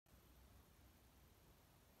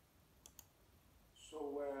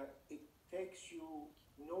takes you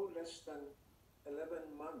no less than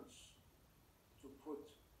 11 months to put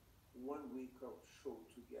 1 week of show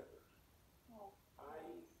together. Oh.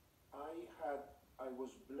 I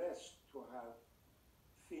was blessed to have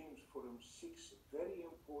films from 6 very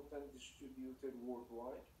important distributors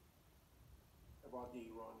worldwide about the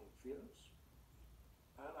Iranian films.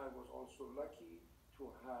 And I was also lucky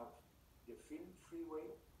to have the Film Freeway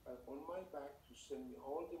on my back to send me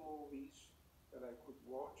all the movies that I could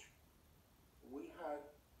watch. We had,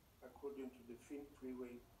 according to the Film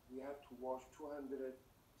Freeway, we had to watch 274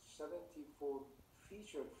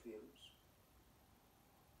 feature films,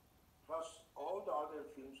 plus all the other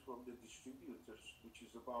films from the distributors, which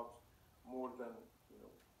is about more than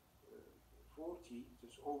 40,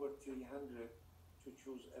 just over 300 to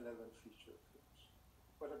choose 11 feature films.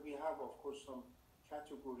 But we have, of course, some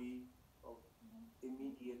category of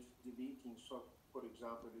immediate deleting. So, for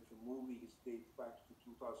example, if a movie is dated back to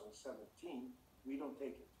 2017, we don't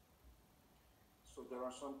take it. So there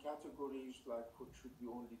are some categories like what should be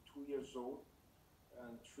only 2 years old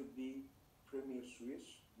and should be Premier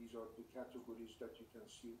Swiss. These are the categories that you can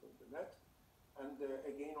see on the net. And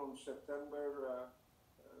again, on September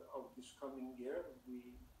of this coming year, we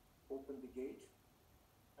open the gate.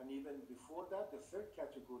 And even before that, the third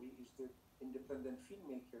category is the independent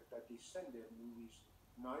filmmaker that they send their movies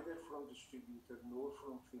neither from distributor nor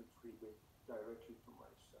from Film Freeway directly to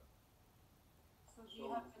myself. So do you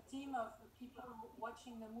have a team of people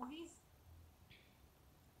watching the movies?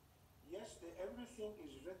 Yes, everything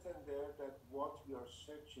is written there that what we are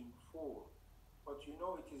searching for. But you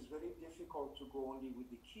know, it is very difficult to go only with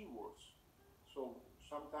the keywords. So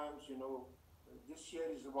sometimes, this year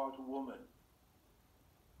is about woman.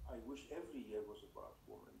 I wish every year was about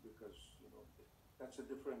woman because, that's a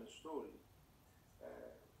different story.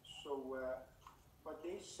 But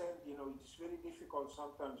they said, it's very difficult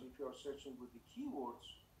sometimes if you are searching with the keywords.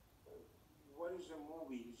 What is a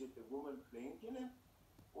movie? Is it a woman playing in it?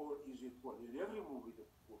 Or is it what? In every movie the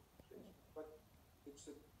woman plays. But it's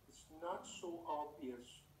not so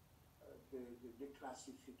obvious, the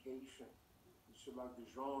classification. It's about the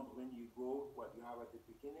genre. When you go, what you have at the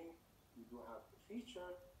beginning, you do have the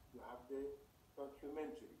feature, you have the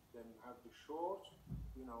documentary, then you have the short,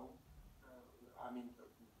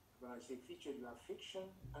 when I say feature, you have fiction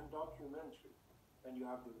and documentary, and you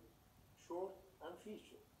have the short and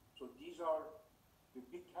feature. So these are the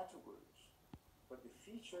big categories. But the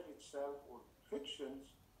feature itself or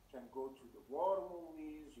fictions can go to the war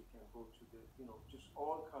movies, you can go to the, just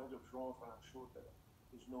all kinds of genres, and I'm sure that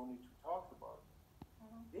there's no need to talk about it.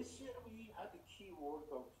 This year we had the keyword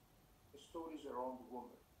of the stories around the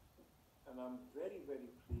woman. And I'm very,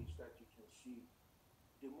 very pleased that you can see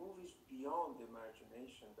the movies beyond the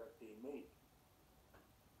imagination that they made.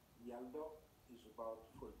 Yadolah is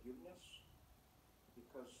about forgiveness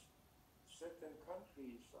because certain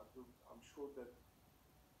countries, I'm sure that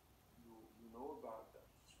you know about that,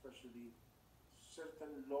 especially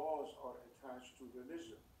certain laws are attached to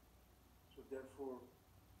religion. So therefore,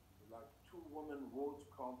 like 2 women vote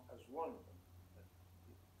count as one.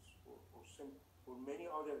 Or many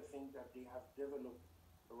other things that they have developed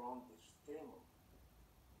around this theme.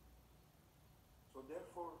 So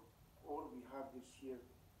therefore, all we have this year,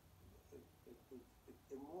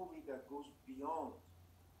 a movie that goes beyond,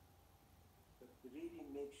 that really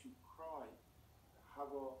makes you cry.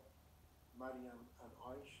 Hava, Maryam, and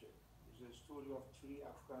Aisha is a story of 3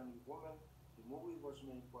 Afghani women. The movie was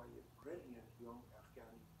made by a brilliant young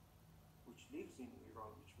Afghani, which lives in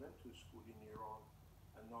Iran, which went to school in Iran,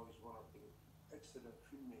 and now is one of the excellent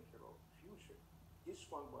filmmaker of the future. This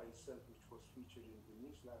one by itself, which was featured in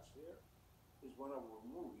Venice last year, is one of our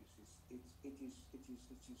movies. It is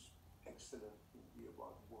excellent movie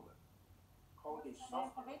about women. How they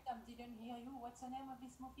suffer. What's the name of it? I didn't hear you. What's the name of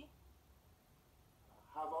this movie?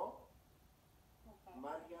 Hava, Okay.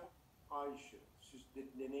 Maryam, Aisha. This is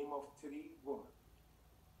the name of 3 women.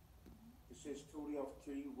 It's a story of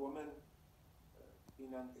 3 women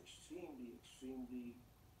in an extremely, extremely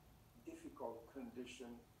difficult condition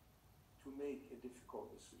to make a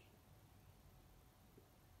difficult decision.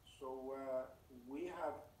 So we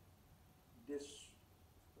have this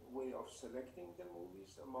way of selecting the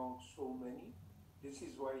movies among so many. This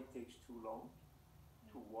is why it takes too long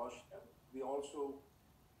to watch them. We also,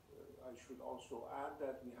 I should also add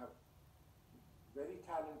that we have very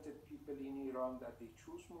talented people in Iran that they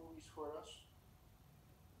choose movies for us.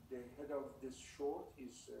 The head of this short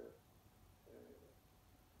is a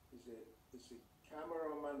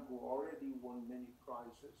cameraman who already won many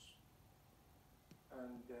prizes.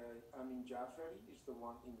 And Amin Jafari is the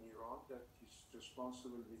one in Iran that is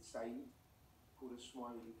responsible with Saeed, put a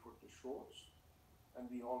smiley for the shorts. And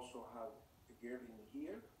we also have a girl in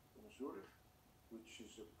here in Zurich, which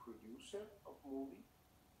is a producer of movie,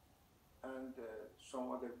 and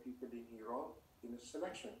some other people in Iran in a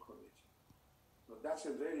selection committee. So that's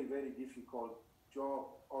a very, very difficult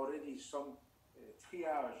job. Already some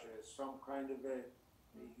triage, some kind of a,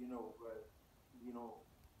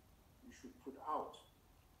 you should put out.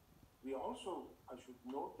 We also, I should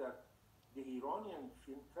note that the Iranian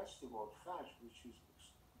Film Festival, FAJ, which is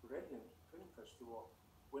a brilliant film festival,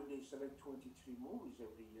 when they select 23 movies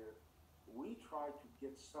every year, we try to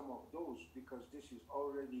get some of those because this is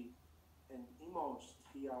already an immense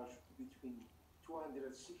triage between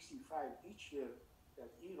 265 each year that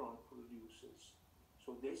Iran produces.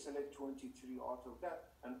 So they select 23 out of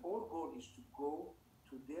that. And our goal is to go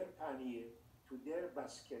to their panier, to their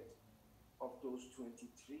basket of those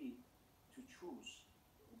 23 to choose.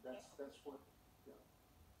 That's what, yeah.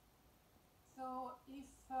 So if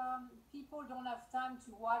people don't have time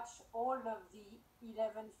to watch all of the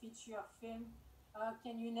 11 feature films,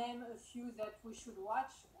 can you name a few that we should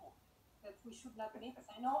watch, that we should not miss?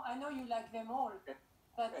 I know you like them all,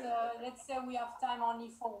 but let's say we have time only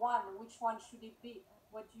for one. Which one should it be?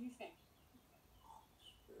 What do you think?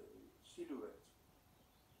 Silhouette.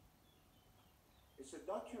 It's a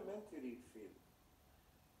documentary film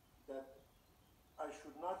that I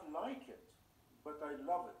should not like it, but I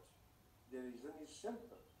love it. The reason is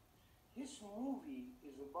simple. This movie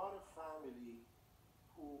is about a family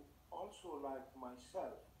who also, like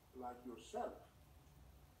myself, like yourself,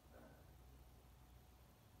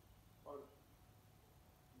 are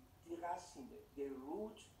déracinés. Their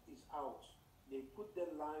root is out. They put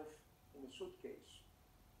their life in a suitcase,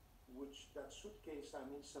 which that suitcase, I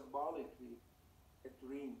mean symbolically, a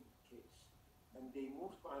dream case. And they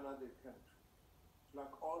move to another country,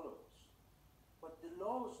 like all of us. But the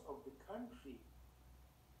laws of the country,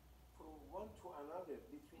 from one to another,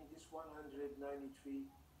 between these 193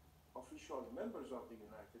 official members of the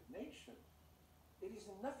United Nations, there is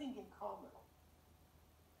nothing in common.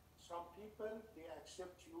 Some people, they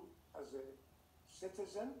accept you as a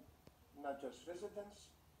citizen, not just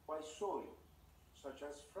residents, by soil, such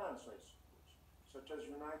as France, I suppose, such as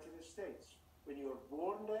United States. When you are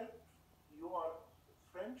born there, you are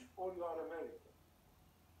French or you are American.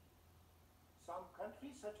 Some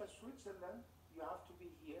countries, such as Switzerland, you have to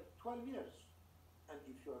be here 12 years. And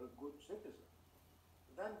if you are a good citizen,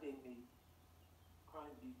 then they may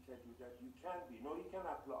kindly tell you that you can be. No, you can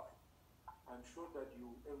apply. I'm sure that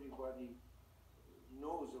everybody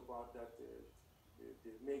knows about that,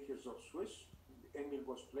 the makers of Swiss. Emil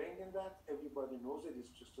was playing in that. Everybody knows it.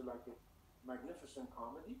 It's just like a magnificent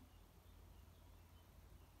comedy.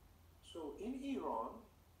 So in Iran,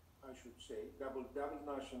 I should say, double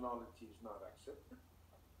nationality is not accepted.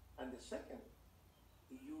 And the second,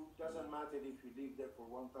 doesn't matter if you live there for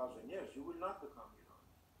 1,000 years, you will not become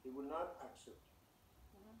Iranian. They will not accept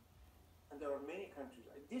you. And there are many countries.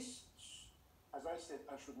 This, as I said,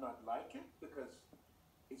 I should not like it because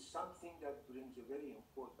it's something that brings a very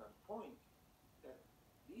important point that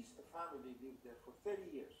this family lived there for 30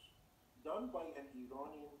 years, done by an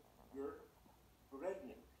Iranian girl,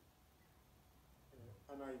 brilliant.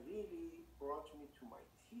 And I really brought me to my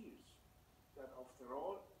tears that after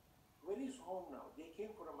all, where is home now? They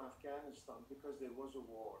came from Afghanistan because there was a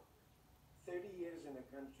war. 30 years in a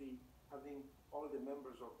country having all the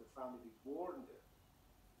members of the family born there.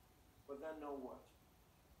 But then know what?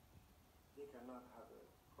 They cannot have a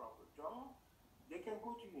proper job. They can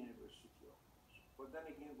go to university, of course. But then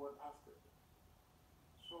again, what after that?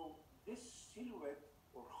 So this silhouette,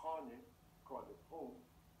 or khane, call it home,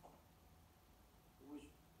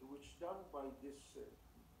 which done by this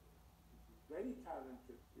very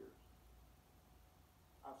talented girl,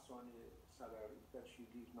 Afsane Salari, that she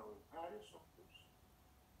lives now in Paris, of course.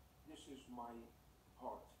 This is my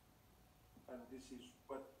heart. And this is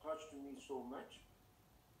what touched me so much.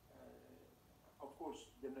 Of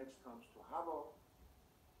course, the next comes to Hava,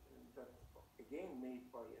 that again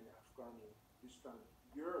made by an Afghani, this time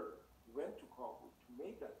girl, went to Kabul to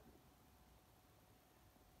make that movie.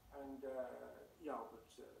 And yeah, but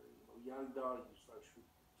Yadolah, I should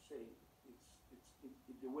say,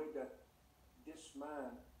 it's the way that this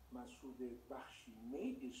man, Masoud Bakhshi,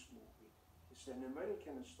 made this movie. It's an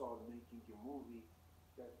American style making a movie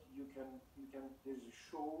that there's a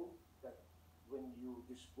show that when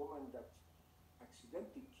this woman that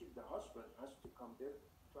accidentally killed the husband has to come there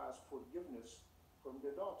to ask forgiveness from the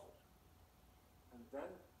daughter. And then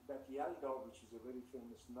that Yadolah, which is a very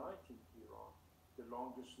famous night in Iran, the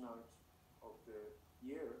longest night of the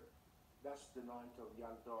year, that's the night of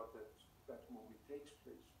Yadolah that movie takes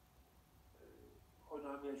place. Oh,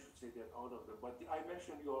 no, I mean, I should say they're out of them. But I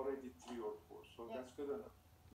mentioned you already 3 or 4, so Yeah. that's good enough.